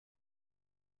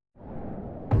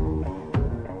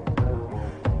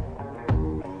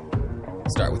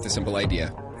Start with a simple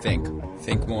idea. Think.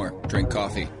 Think more. Drink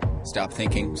coffee. Stop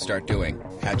thinking, start doing.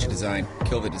 Hatch a design,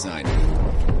 kill the design.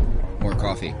 More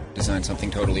coffee. Design something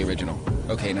totally original.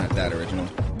 Okay, not that original.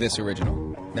 This original.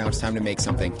 Now it's time to make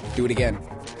something. Do it again.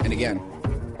 And again.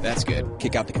 That's good.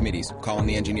 Kick out the committees. Call in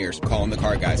the engineers. Call in the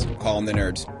car guys. Call in the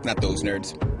nerds. Not those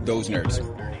nerds. Those nerds.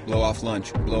 Blow off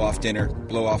lunch. Blow off dinner.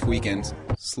 Blow off weekends.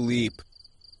 Sleep.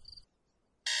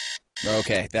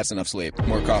 Okay, that's enough sleep.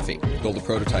 More coffee. Build a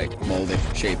prototype. Mold it.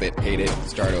 Shape it. Hate it.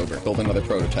 Start over. Build another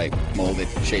prototype. Mold it.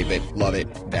 Shape it. Love it.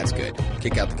 That's good.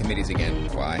 Kick out the committees again.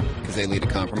 Why? Because they lead to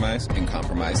compromise, and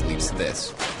compromise leads to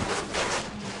this.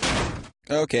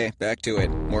 Okay, back to it.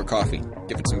 More coffee.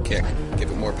 Give it some kick. Give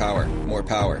it more power. More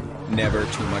power. Never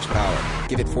too much power.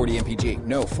 Give it 40 mpg.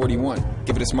 No, 41.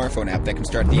 Give it a smartphone app that can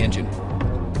start the engine.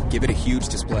 Give it a huge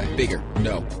display. Bigger.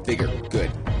 No. Bigger. Good.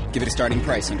 Give it a starting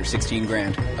price under 16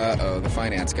 grand. Uh-oh, the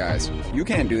finance guys. You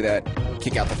can't do that.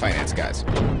 Kick out the finance guys.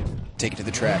 Take it to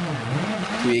the track.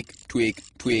 Tweak, tweak,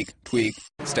 tweak, tweak.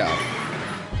 Stop.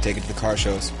 Take it to the car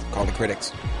shows. Call the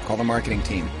critics. Call the marketing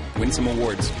team. Win some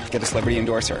awards. Get a celebrity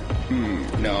endorser.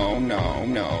 No.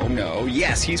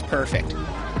 Yes, he's perfect.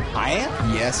 I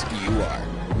am? Yes, you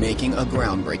are. Making a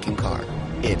groundbreaking car.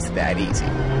 It's that easy.